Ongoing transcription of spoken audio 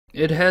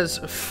It has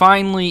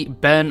finally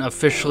been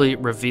officially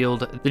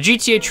revealed. The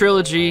GTA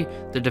Trilogy,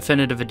 the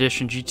Definitive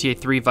Edition, GTA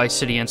 3, Vice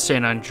City, and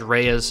San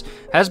Andreas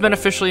has been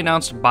officially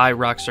announced by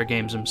Rockstar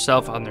Games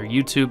himself on their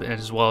YouTube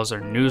as well as their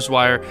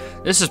newswire.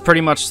 This is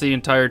pretty much the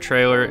entire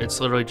trailer.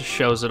 It's literally just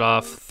shows it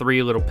off,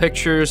 3 little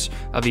pictures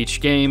of each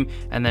game,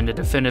 and then the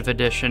Definitive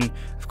Edition.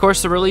 Of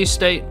course, the release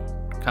date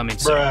coming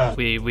soon.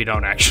 We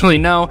don't actually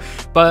know,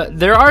 but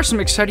there are some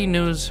exciting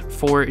news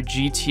for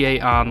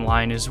GTA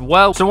Online as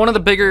well. So one of the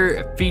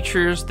bigger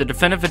features, the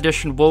Definitive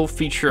Edition will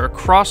feature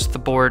across the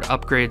board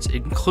upgrades,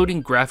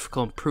 including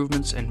graphical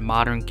improvements and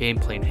modern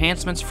gameplay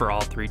enhancements for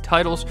all 3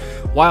 titles,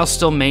 while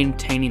still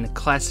maintaining the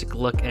classic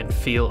look and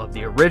feel of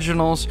the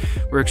originals.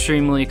 We're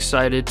extremely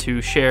excited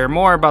to share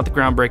more about the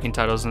groundbreaking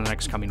titles in the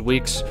next coming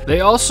weeks.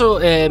 They also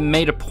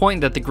made a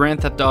point that the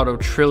Grand Theft Auto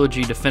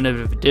Trilogy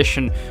Definitive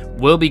Edition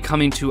will be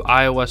coming to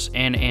iOS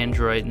and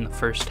Android in the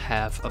first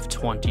half of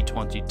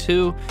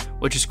 2022,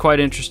 which is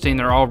quite interesting.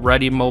 They're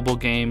already mobile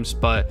games,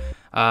 but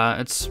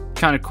it's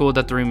kind of cool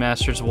that the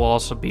remasters will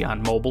also be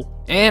on mobile.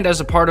 And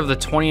as a part of the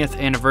 20th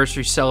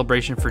anniversary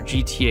celebration for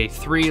GTA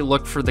 3,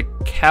 look for the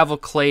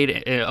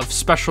cavalcade of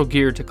special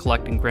gear to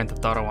collect in Grand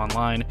Theft Auto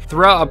Online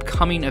throughout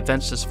upcoming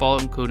events this fall,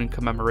 including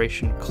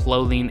commemoration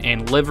clothing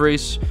and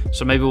liveries.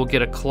 So maybe we'll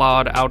get a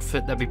Claude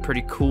outfit. That'd be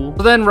pretty cool.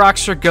 So then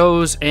Rockstar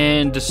goes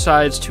and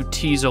decides to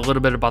tease a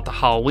little bit about the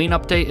Halloween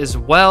update as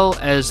well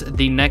as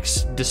the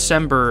next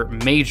December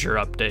major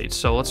update.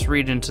 So let's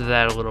read into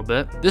that a little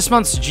bit. This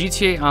month's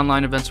GTA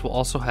Online events will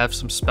also have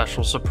some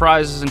special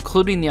surprises,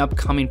 including the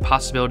upcoming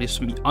possibility of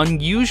some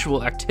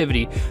unusual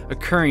activity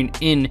occurring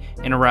in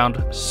and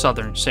around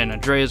southern San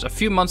Andreas. A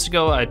few months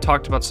ago, I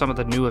talked about some of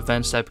the new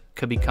events that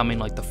could be coming,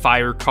 like the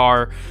fire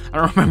car. I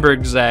don't remember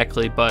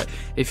exactly, but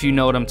if you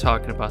know what I'm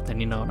talking about, then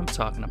you know what I'm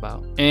talking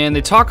about. And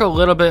they talk a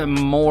little bit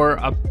more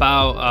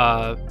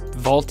about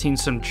vaulting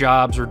some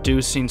jobs,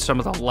 reducing some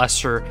of the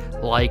lesser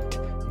liked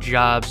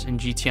jobs in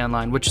GTA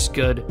Online, which is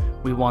good.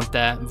 We want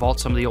that. Vault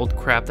some of the old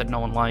crap that no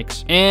one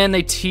likes. And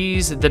they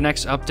tease the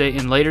next update,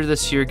 and later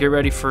this year, get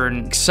ready for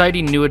an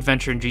exciting new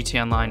adventure in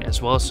GTA Online,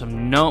 as well as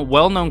some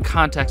well-known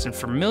contacts and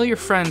familiar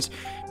friends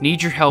need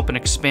your help in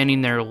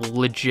expanding their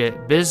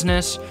legit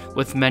business,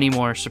 with many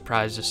more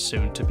surprises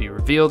soon to be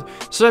revealed.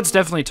 So that's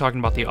definitely talking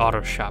about the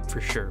auto shop for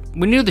sure.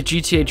 We knew the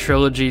GTA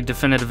Trilogy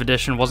Definitive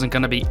Edition wasn't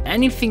going to be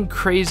anything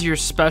crazy or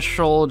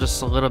special,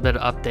 just a little bit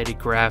of updated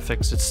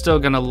graphics. It's still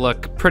going to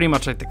look pretty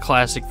much like the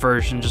classic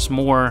version, just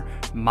more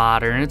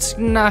modern. It's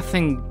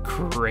nothing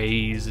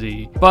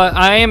crazy, but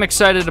I am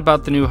excited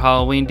about the new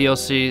Halloween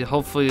DLC.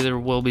 Hopefully there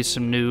will be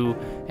some new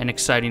and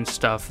exciting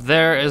stuff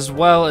there, as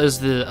well as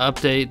the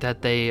update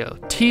that they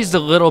teased a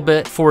little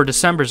bit for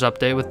December's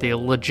update with the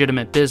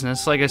legitimate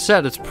business. Like I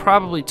said, it's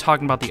probably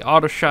talking about the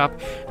auto shop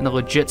and the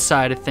legit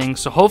side of things.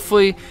 So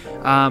hopefully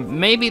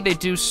maybe they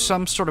do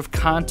some sort of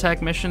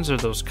contact missions, or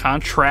those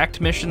contract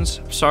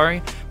missions,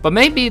 sorry, but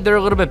maybe they're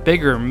a little bit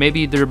bigger.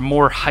 Maybe they're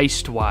more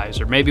heist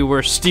wise, or maybe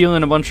we're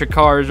stealing a bunch of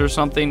cars or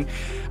something.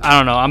 I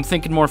don't know. I'm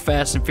thinking more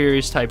Fast and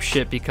Furious type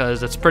shit,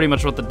 because that's pretty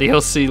much what the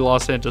DLC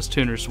Los Angeles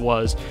Tuners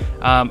was.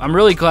 I'm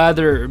really glad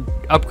they're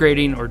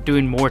upgrading or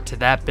doing more to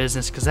that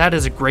business, because that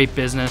is a great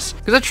business.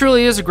 Because that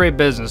truly is a great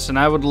business, and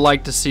I would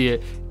like to see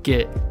it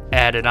get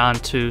added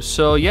onto.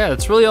 So yeah,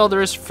 that's really all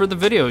there is for the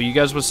video. You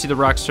guys will see the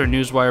Rockstar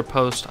Newswire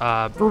post.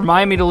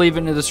 Remind me to leave it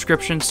in the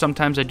description.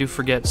 Sometimes I do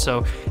forget,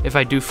 so if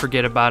I do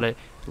forget about it,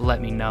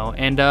 let me know.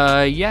 And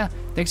yeah,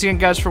 thanks again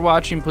guys for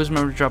watching. Please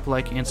remember to drop a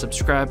like and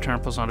subscribe, turn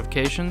on post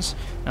notifications,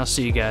 and I'll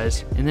see you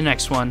guys in the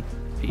next one.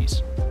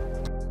 Peace.